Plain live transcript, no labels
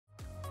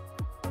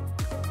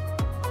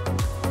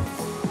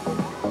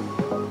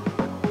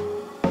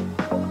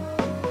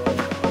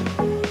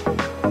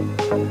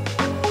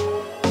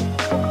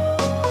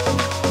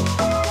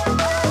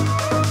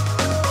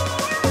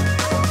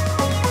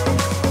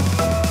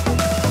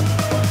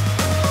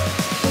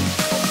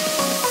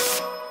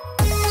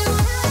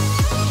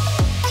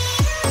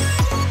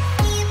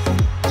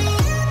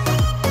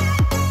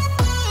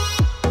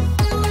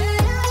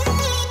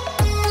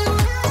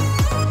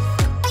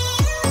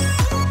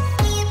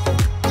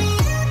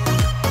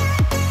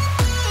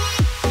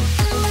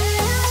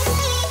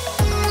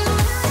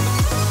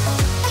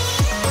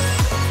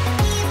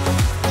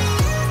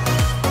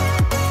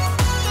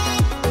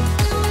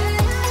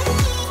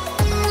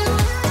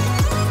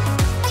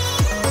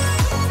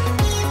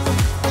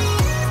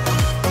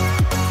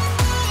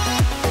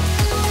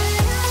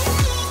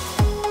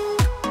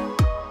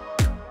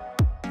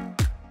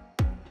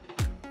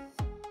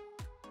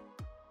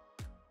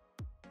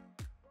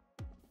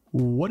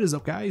What is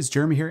up, guys?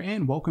 Jeremy here,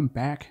 and welcome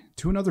back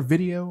to another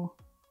video.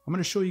 I'm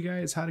going to show you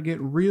guys how to get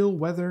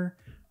RealWeather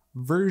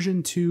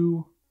version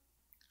 2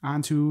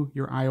 onto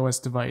your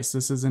iOS device.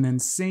 This is an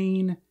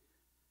insane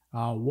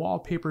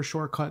wallpaper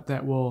shortcut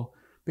that will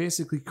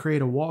basically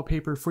create a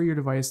wallpaper for your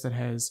device that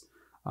has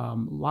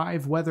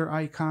live weather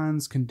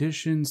icons,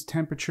 conditions,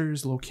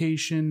 temperatures,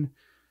 location.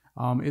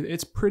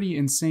 It's pretty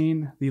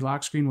insane. The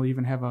lock screen will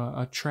even have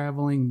a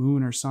traveling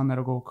moon or sun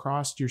that'll go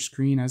across your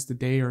screen as the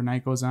day or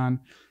night goes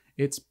on.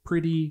 It's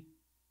pretty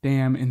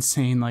damn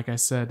insane, like I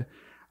said.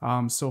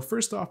 So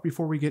first off,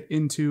 before we get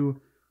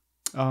into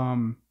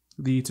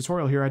the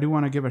tutorial here, I do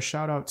want to give a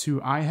shout out to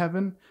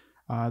iHEAVEN.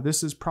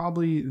 This is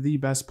probably the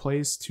best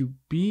place to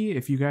be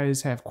if you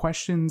guys have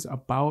questions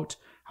about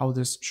how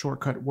this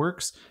shortcut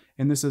works.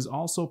 And this is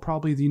also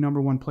probably the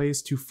 #1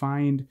 place to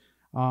find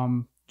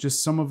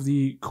just some of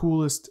the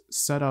coolest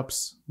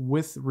setups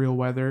with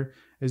RealWeather.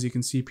 As you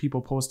can see,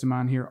 people post them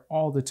on here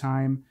all the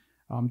time.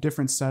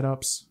 Different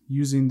setups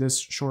using this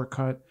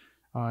shortcut,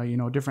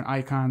 different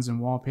icons and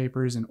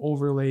wallpapers and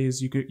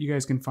overlays. You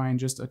guys can find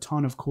just a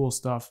ton of cool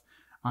stuff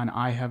on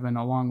iHEAVEN,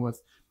 along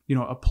with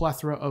a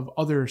plethora of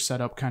other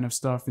setup kind of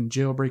stuff and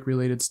jailbreak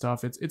related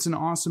stuff. It's an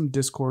awesome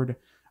Discord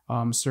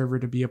server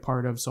to be a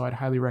part of, so I'd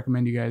highly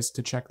recommend you guys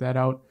to check that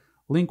out.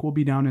 Link will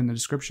be down in the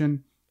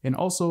description. And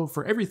also,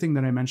 for everything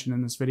that I mentioned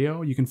in this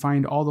video, you can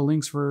find all the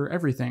links for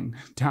everything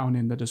down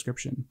in the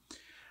description.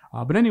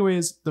 But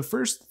anyways, the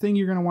first thing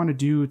you're going to want to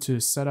do to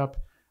set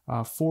up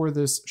for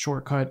this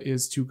shortcut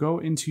is to go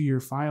into your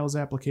Files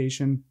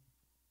application,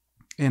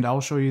 and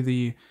I'll show you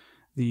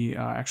the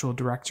actual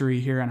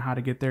directory here on how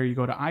to get there. You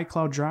go to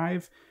iCloud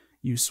Drive,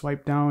 you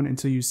swipe down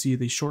until you see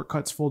the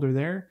Shortcuts folder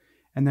there,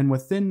 and then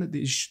within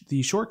the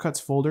Shortcuts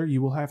folder,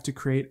 you will have to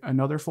create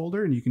another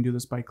folder, and you can do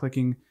this by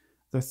clicking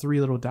the 3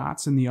 little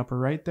dots in the upper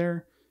right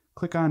there.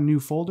 Click on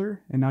New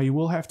Folder, and now you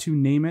will have to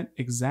name it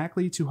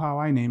exactly to how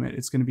I name it.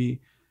 It's going to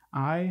be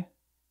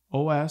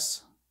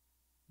iOS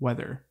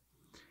Weather,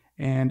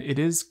 and it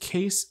is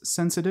case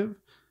sensitive,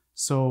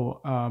 so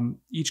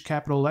each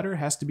capital letter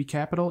has to be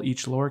capital,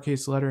 each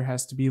lowercase letter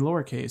has to be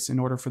lowercase in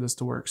order for this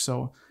to work.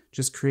 So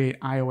just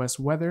create iOS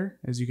Weather,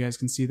 as you guys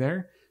can see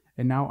there,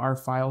 and now our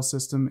file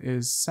system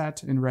is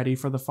set and ready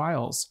for the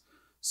files.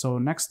 So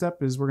next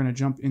step is we're going to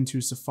jump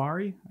into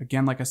Safari.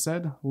 Again, like I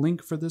said,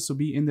 link for this will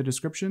be in the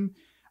description.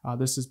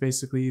 This is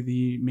basically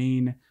the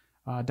main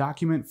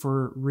document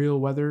for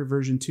RealWeather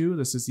version 2.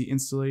 This is the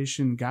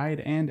installation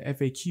guide and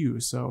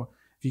FAQ. So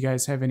if you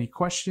guys have any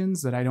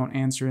questions that I don't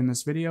answer in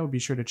this video, be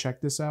sure to check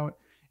this out.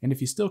 And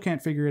if you still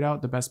can't figure it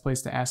out, the best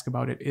place to ask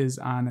about it is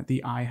on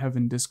the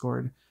iHEAVEN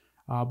Discord.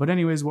 But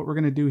anyways, what we're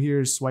going to do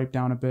here is swipe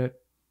down a bit,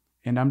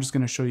 and I'm just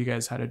going to show you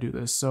guys how to do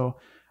this. So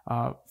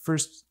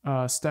first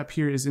step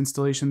here is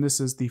installation. This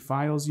is the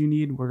files you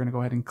need. We're going to go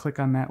ahead and click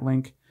on that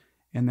link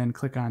and then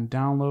click on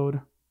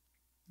download.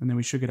 And then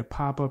we should get a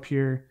pop-up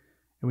here,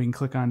 and we can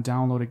click on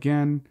download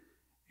again.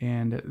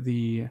 And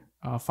the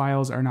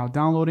files are now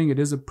downloading. It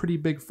is a pretty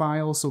big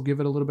file, so give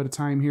it a little bit of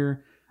time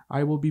here.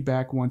 I will be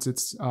back once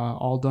it's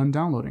all done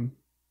downloading.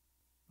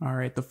 All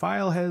right, the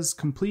file has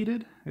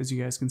completed. As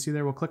you guys can see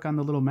there, we'll click on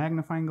the little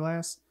magnifying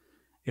glass.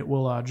 It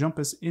will jump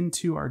us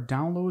into our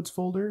downloads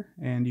folder,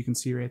 and you can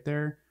see right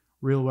there,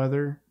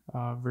 RealWeather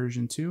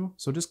version 2.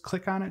 So just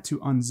click on it to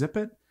unzip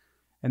it,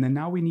 and then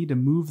now we need to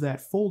move that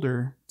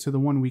folder to the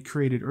one we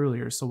created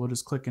earlier. So we'll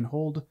just click and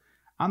hold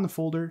on the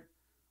folder.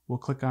 We'll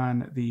click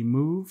on the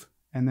move,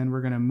 and then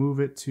we're going to move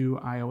it to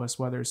iOS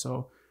Weather.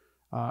 So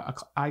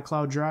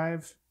iCloud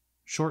Drive,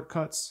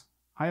 Shortcuts,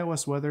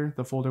 iOS Weather,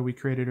 the folder we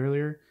created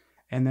earlier,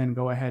 and then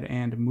go ahead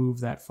and move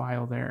that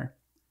file there.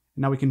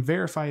 Now we can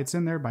verify it's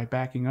in there by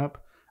backing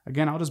up.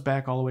 Again, I'll just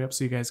back all the way up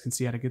so you guys can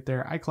see how to get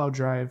there. iCloud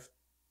Drive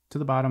to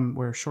the bottom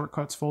where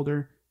Shortcuts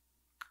folder,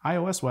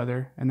 iOS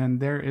Weather, and then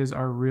there is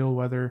our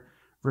RealWeather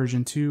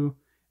version 2.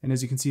 And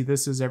as you can see,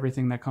 this is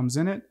everything that comes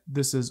in it.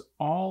 This is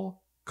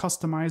all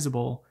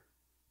customizable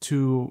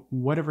to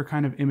whatever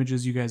kind of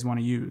images you guys want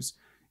to use.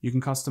 You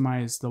can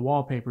customize the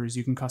wallpapers,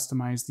 you can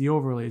customize the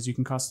overlays, you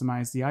can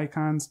customize the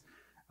icons.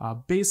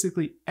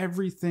 Basically,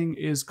 everything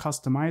is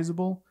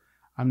customizable.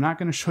 I'm not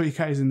going to show you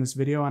guys in this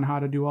video on how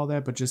to do all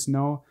that, but just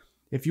know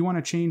if you want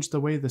to change the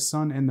way the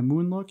sun and the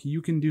moon look,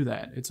 you can do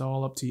that. It's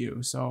all up to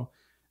you. So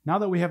now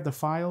that we have the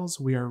files,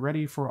 we are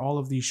ready for all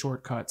of these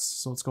shortcuts.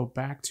 So let's go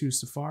back to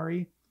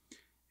Safari,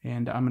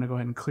 and I'm going to go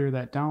ahead and clear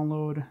that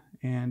download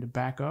and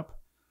back up.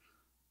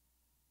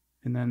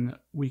 And then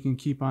we can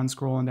keep on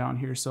scrolling down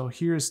here. So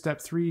here's step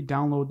 3,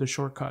 download the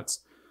shortcuts.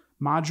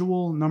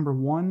 Module number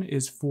 1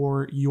 is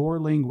for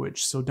your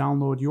language. So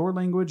download your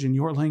language and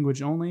your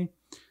language only.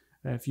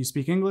 If you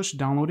speak English,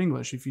 download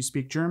English. If you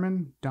speak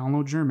German,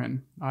 download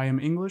German. I am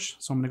English,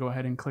 so I'm going to go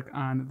ahead and click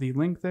on the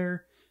link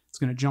there. It's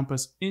going to jump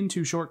us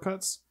into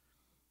Shortcuts.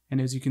 And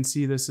as you can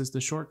see, this is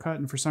the shortcut.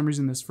 And for some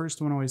reason, this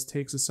first one always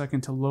takes a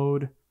second to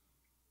load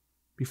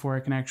before I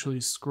can actually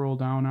scroll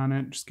down on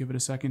it. Just give it a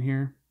second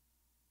here.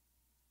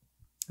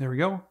 There we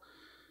go.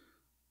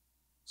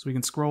 So we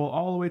can scroll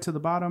all the way to the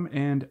bottom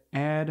and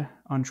add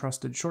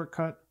untrusted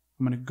shortcut.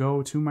 I'm going to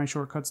go to my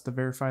shortcuts to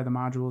verify the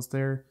module is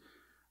there.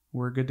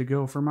 We're good to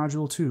go for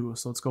module 2.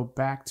 So let's go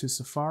back to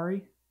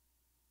Safari,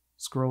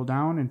 scroll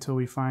down until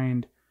we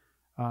find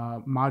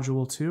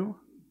module 2.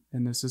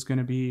 And this is going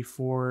to be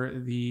for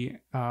the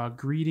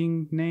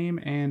greeting name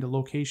and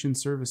location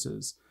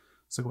services.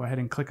 So go ahead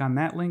and click on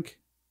that link.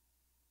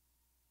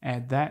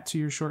 Add that to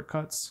your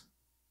shortcuts.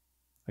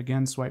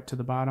 Again, swipe to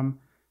the bottom,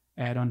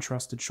 add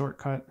untrusted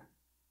shortcut.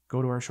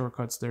 Go to our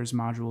shortcuts, there's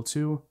module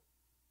 2.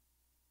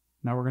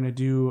 Now we're going to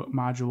do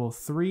module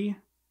 3.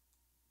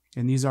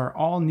 And these are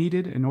all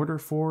needed in order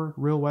for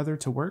Real Weather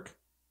to work.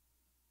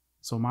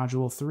 So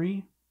module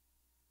 3.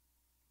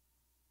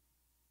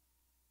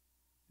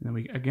 And then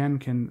we again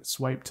can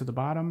swipe to the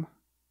bottom.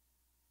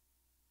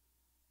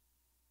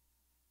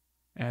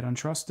 Add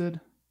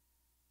untrusted.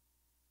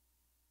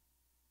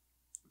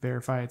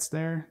 Verify it's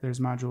there.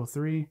 There's module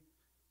 3.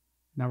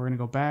 Now we're going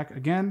to go back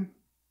again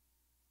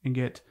and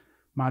get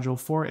module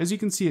 4. As you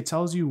can see, it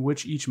tells you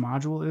which each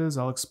module is.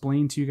 I'll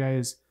explain to you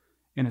guys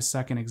in a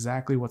second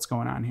exactly what's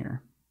going on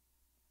here.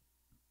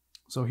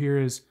 So here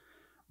is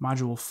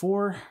module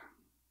 4.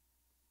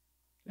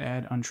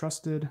 Add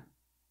untrusted.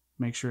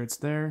 Make sure it's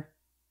there.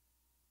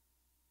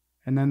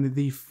 And then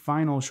the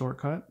final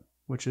shortcut,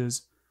 which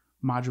is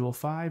module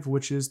 5,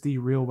 which is the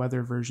Real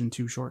Weather version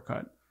 2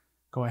 shortcut.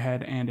 Go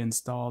ahead and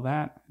install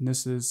that. And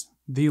this is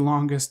the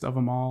longest of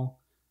them all.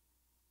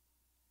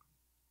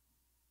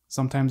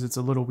 Sometimes it's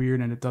a little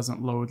weird and it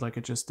doesn't load like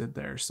it just did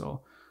there.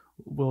 So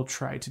we'll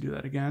try to do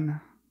that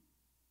again.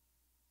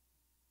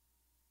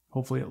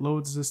 Hopefully it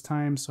loads this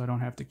time so I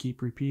don't have to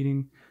keep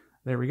repeating.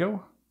 There we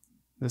go.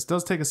 This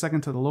does take a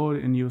second to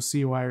load and you'll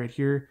see why right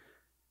here.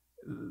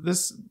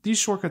 These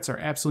shortcuts are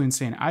absolutely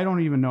insane. I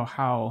don't even know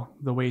how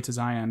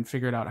thewaytozion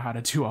figured out how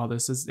to do all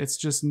this. It's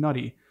just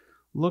nutty.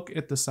 Look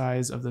at the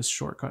size of this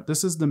shortcut.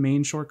 This is the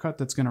main shortcut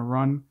that's going to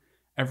run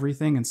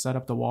everything and set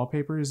up the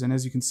wallpapers. And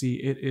as you can see,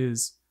 it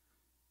is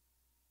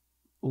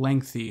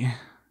lengthy.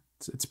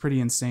 It's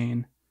pretty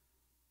insane.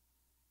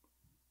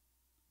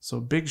 So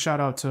big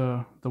shout out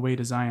to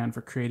thewaytozion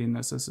for creating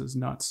this. This is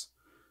nuts.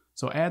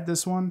 So add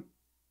this one,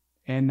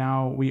 and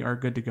now we are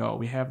good to go.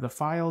 We have the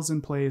files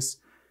in place.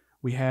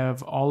 We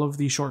have all of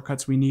the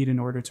shortcuts we need in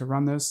order to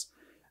run this.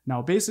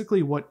 Now,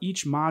 basically what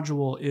each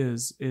module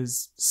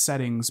is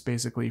settings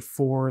basically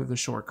for the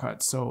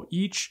shortcut. So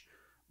each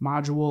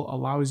module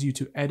allows you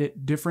to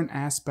edit different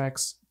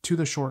aspects to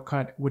the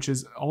shortcut, which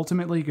is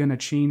ultimately going to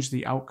change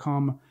the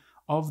outcome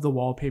of the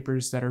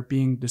wallpapers that are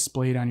being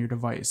displayed on your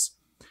device.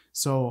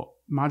 So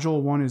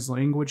module 1 is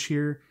language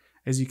here.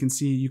 As you can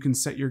see, you can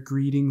set your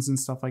greetings and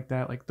stuff like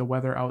that, like the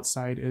weather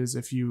outside is.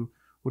 If you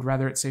would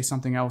rather it say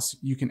something else,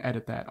 you can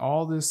edit that.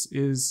 All this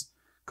is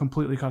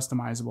completely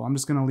customizable. I'm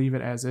just going to leave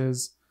it as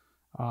is.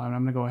 And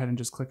I'm going to go ahead and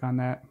just click on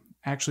that.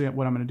 Actually,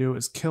 what I'm going to do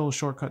is kill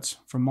shortcuts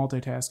from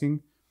multitasking,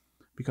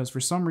 because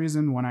for some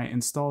reason when I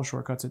install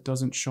shortcuts, it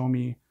doesn't show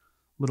me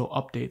little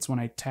updates when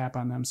I tap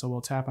on them. So we'll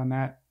tap on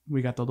that.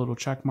 We got the little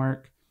check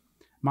mark.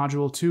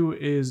 Module 2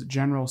 is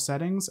general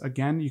settings.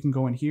 Again, you can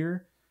go in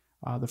here.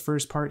 The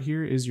first part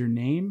here is your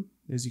name.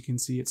 As you can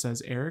see, it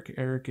says Eric.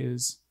 Eric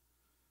is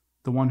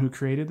the one who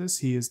created this.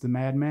 He is the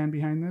madman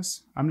behind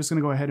this. I'm just going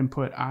to go ahead and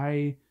put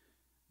IDM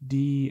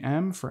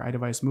for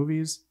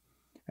iDeviceMovies.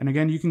 And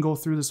again, you can go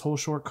through this whole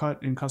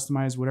shortcut and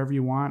customize whatever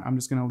you want. I'm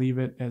just going to leave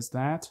it as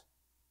that.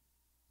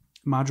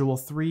 Module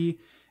 3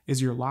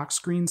 is your lock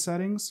screen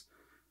settings.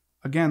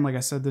 Again, like I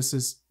said, this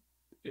is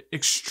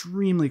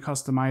extremely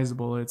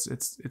customizable.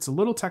 It's a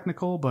little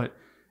technical, but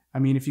I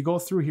mean, if you go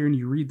through here and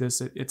you read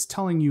this, it's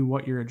telling you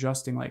what you're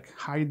adjusting, like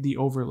hide the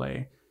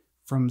overlay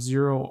from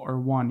 0 or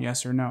 1,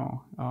 yes or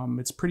no.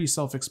 It's pretty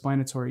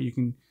self-explanatory.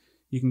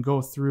 You can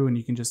go through and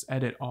you can just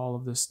edit all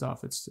of this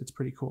stuff. It's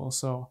pretty cool.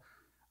 So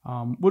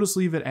we'll just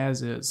leave it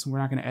as is. We're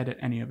not going to edit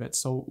any of it.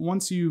 So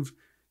once you've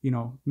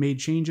made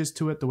changes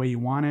to it the way you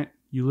want it,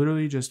 you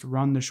literally just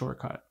run the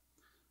shortcut.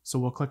 So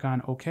we'll click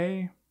on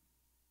OK.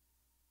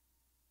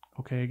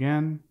 OK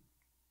again.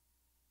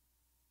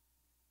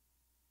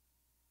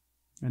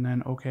 And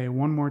then OK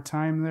one more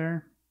time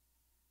there.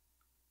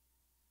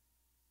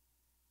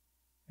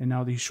 And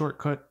now the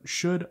shortcut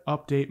should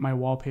update my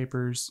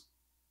wallpapers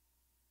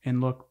and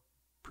look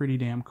pretty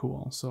damn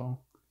cool. So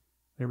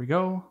there we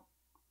go.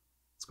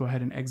 Let's go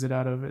ahead and exit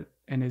out of it.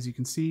 And as you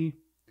can see,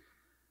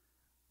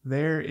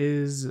 there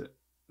is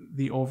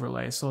the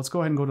overlay. So let's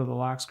go ahead and go to the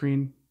lock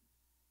screen.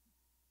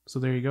 So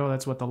there you go.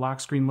 That's what the lock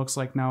screen looks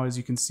like now. As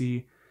you can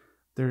see,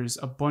 there's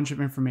a bunch of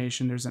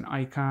information. There's an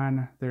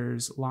icon,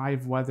 there's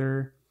live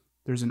weather,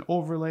 there's an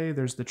overlay,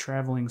 there's the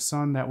traveling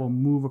sun that will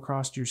move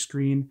across your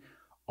screen.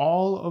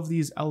 All of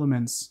these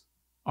elements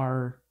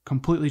are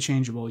completely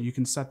changeable. You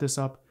can set this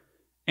up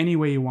any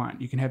way you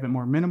want. You can have it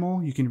more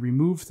minimal. You can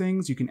remove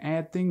things. You can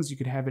add things. You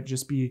could have it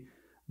just be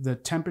the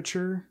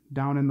temperature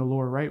down in the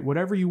lower right.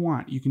 Whatever you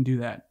want, you can do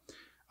that.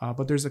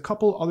 But there's a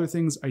couple other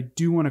things I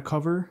do want to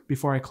cover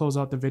before I close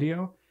out the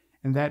video,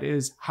 and that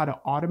is how to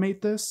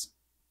automate this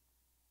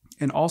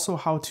and also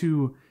how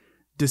to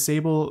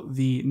disable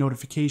the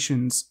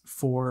notifications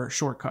for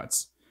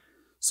shortcuts.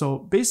 So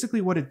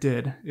basically what it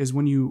did is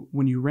when you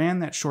ran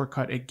that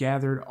shortcut, it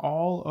gathered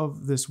all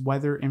of this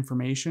weather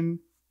information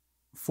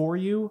for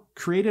you,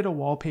 created a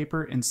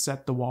wallpaper, and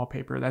set the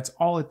wallpaper. That's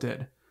all it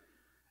did.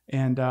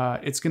 And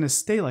it's going to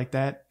stay like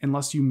that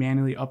unless you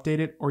manually update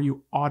it or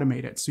you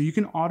automate it. So you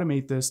can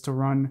automate this to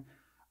run.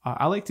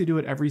 I like to do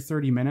it every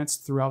 30 minutes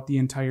throughout the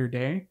entire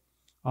day.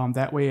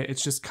 That way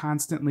it's just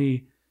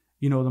constantly,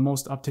 the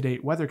most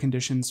up-to-date weather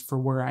conditions for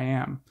where I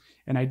am.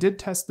 And I did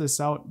test this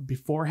out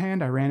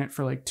beforehand. I ran it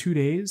for like 2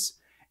 days,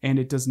 and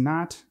it does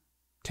not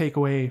take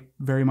away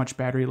very much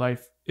battery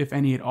life, if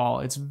any at all.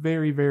 It's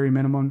very, very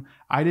minimum.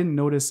 I didn't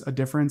notice a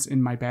difference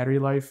in my battery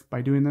life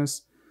by doing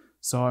this.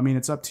 So, I mean,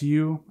 it's up to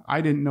you.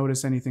 I didn't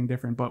notice anything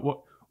different. But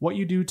what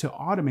you do to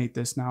automate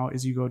this now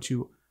is you go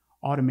to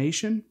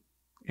automation,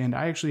 and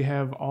I actually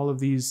have all of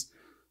these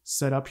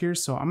set up here.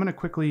 So I'm going to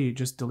quickly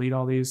just delete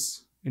all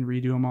these and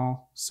redo them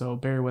all. So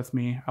bear with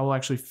me. I will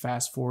actually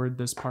fast forward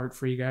this part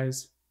for you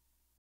guys.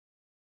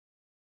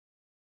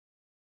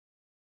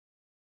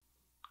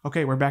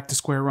 Okay, we're back to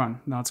square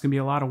one. Now it's going to be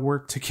a lot of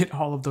work to get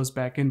all of those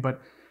back in,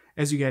 but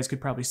as you guys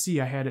could probably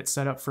see, I had it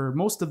set up for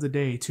most of the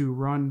day to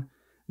run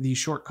the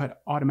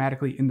shortcut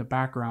automatically in the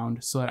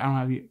background so that I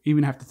don't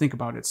even have to think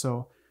about it.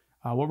 So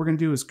what we're going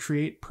to do is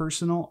create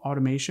personal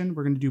automation.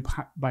 We're going to do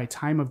by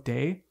time of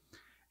day.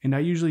 And I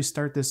usually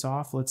start this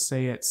off, let's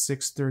say at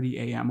 6:30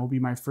 a.m. will be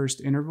my first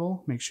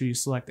interval. Make sure you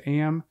select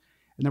AM.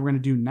 And then we're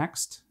going to do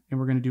next, and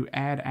we're going to do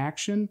add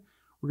action.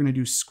 We're going to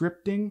do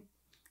scripting.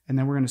 And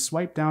then we're going to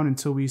swipe down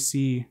until we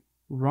see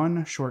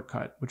run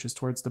shortcut, which is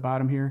towards the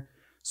bottom here.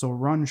 So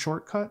run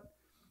shortcut.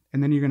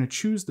 And then you're going to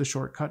choose the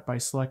shortcut by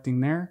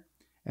selecting there.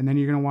 And then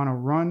you're going to want to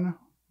run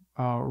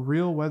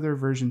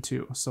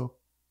RealWeatherV2. So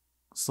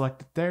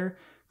select it there,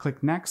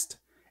 click next,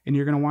 and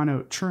you're going to want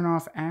to turn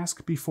off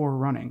ask before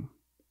running.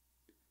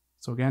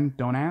 So again,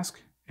 don't ask,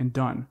 and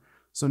done.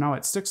 So now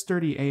at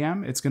 6:30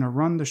 a.m., it's going to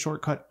run the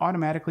shortcut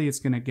automatically. It's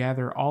going to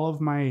gather all of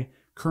my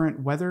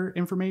current weather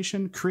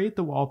information, create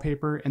the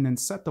wallpaper, and then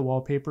set the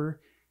wallpaper.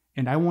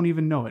 And I won't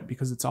even know it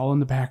because it's all in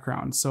the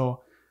background.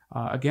 So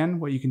again,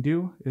 what you can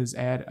do is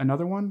add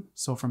another one.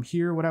 So from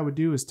here, what I would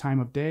do is time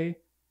of day.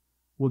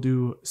 We'll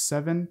do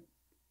 7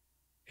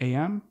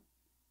 a.m.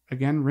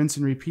 Again, rinse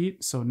and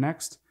repeat. So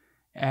next,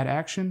 add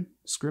action,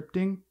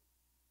 scripting.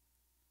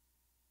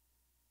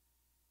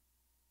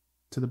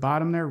 To the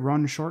bottom there,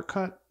 run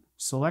shortcut,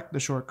 select the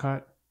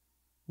shortcut,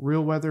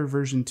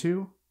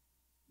 RealWeatherV2.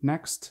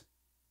 Next,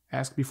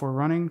 ask before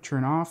running,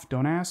 turn off,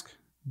 don't ask,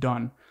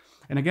 done.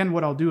 And again,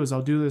 what I'll do is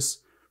I'll do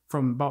this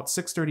from about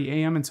 6:30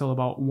 a.m. until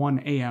about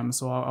 1 a.m.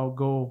 So I'll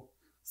go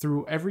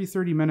through every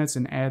 30 minutes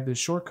and add this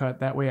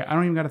shortcut. That way I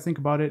don't even got to think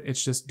about it.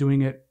 It's just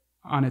doing it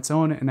on its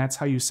own, and that's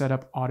how you set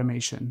up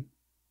automation.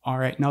 All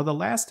right, now the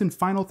last and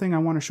final thing I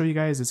want to show you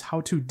guys is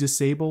how to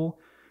disable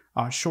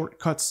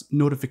shortcuts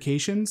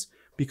notifications,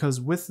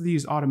 because with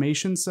these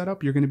automations set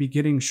up, you're going to be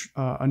getting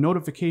a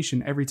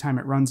notification every time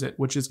it runs it,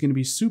 which is going to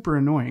be super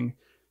annoying.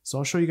 So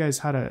I'll show you guys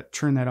how to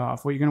turn that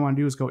off. What you're going to want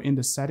to do is go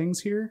into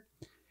settings here,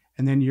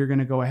 and then you're going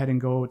to go ahead and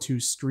go to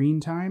screen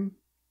time,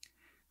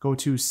 go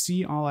to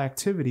see all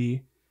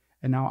activity,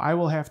 and now I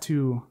will have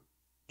to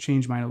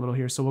change mine a little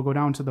here. So we'll go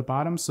down to the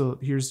bottom. So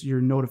here's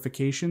your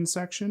notification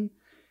section,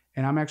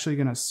 and I'm actually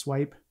going to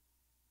swipe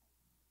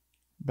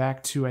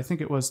back to, I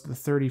think it was the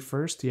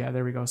 31st. Yeah,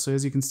 there we go. So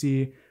as you can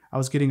see, I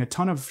was getting a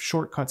ton of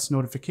shortcuts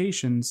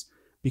notifications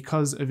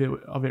because of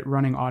it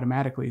running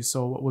automatically.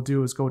 So what we'll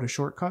do is go to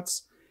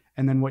shortcuts,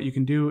 and then what you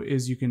can do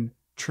is you can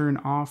turn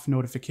off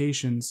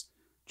notifications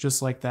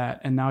just like that.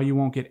 And now you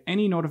won't get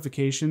any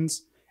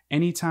notifications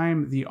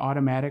anytime the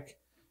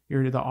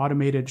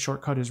automated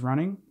shortcut is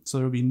running. So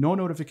there will be no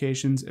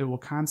notifications. It will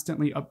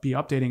constantly be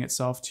updating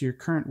itself to your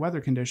current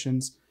weather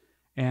conditions.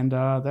 And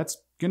that's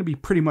going to be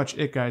pretty much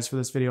it, guys, for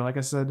this video. Like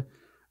I said,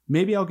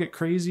 maybe I'll get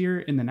crazier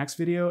in the next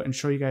video and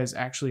show you guys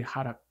actually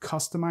how to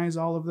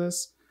customize all of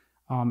this.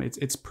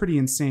 It's pretty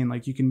insane.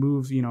 Like you can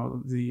move,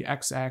 the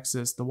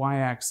x-axis, the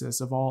y-axis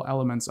of all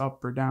elements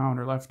up or down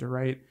or left or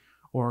right,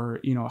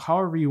 or,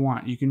 however you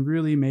want. You can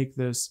really make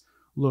this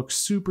look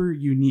super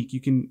unique.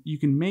 You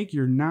can make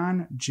your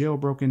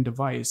non-jailbroken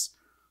device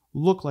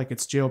look like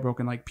it's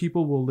jailbroken. Like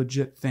people will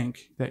legit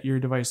think that your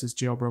device is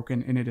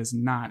jailbroken, and it is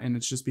not. And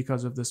it's just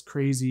because of this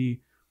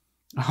crazy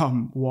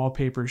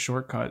wallpaper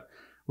shortcut,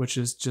 which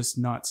is just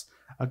nuts.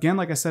 Again,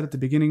 like I said at the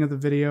beginning of the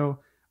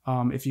video,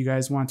 if you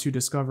guys want to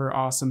discover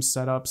awesome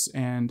setups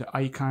and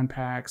icon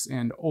packs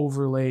and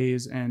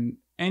overlays and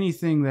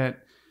anything that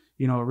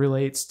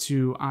relates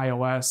to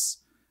iOS,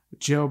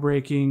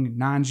 jailbreaking,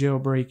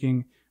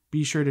 non-jailbreaking,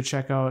 be sure to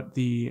check out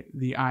the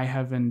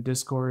iHEAVEN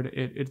Discord.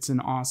 It's an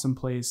awesome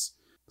place.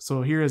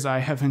 So here is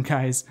iHEAVEN,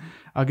 guys.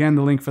 Again,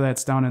 the link for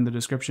that's down in the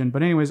description.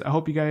 But anyways, I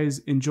hope you guys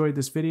enjoyed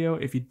this video.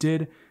 If you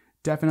did,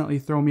 definitely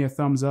throw me a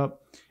thumbs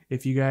up.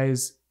 If you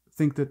guys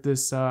think that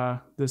this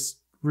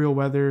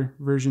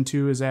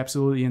RealWeatherV2 is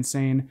absolutely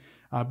insane,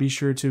 be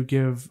sure to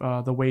give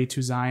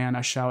thewaytozion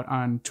a shout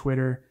on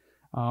Twitter.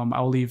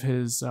 I'll leave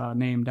his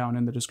name down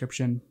in the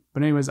description.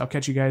 But anyways, I'll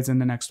catch you guys in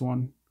the next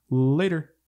one. Later.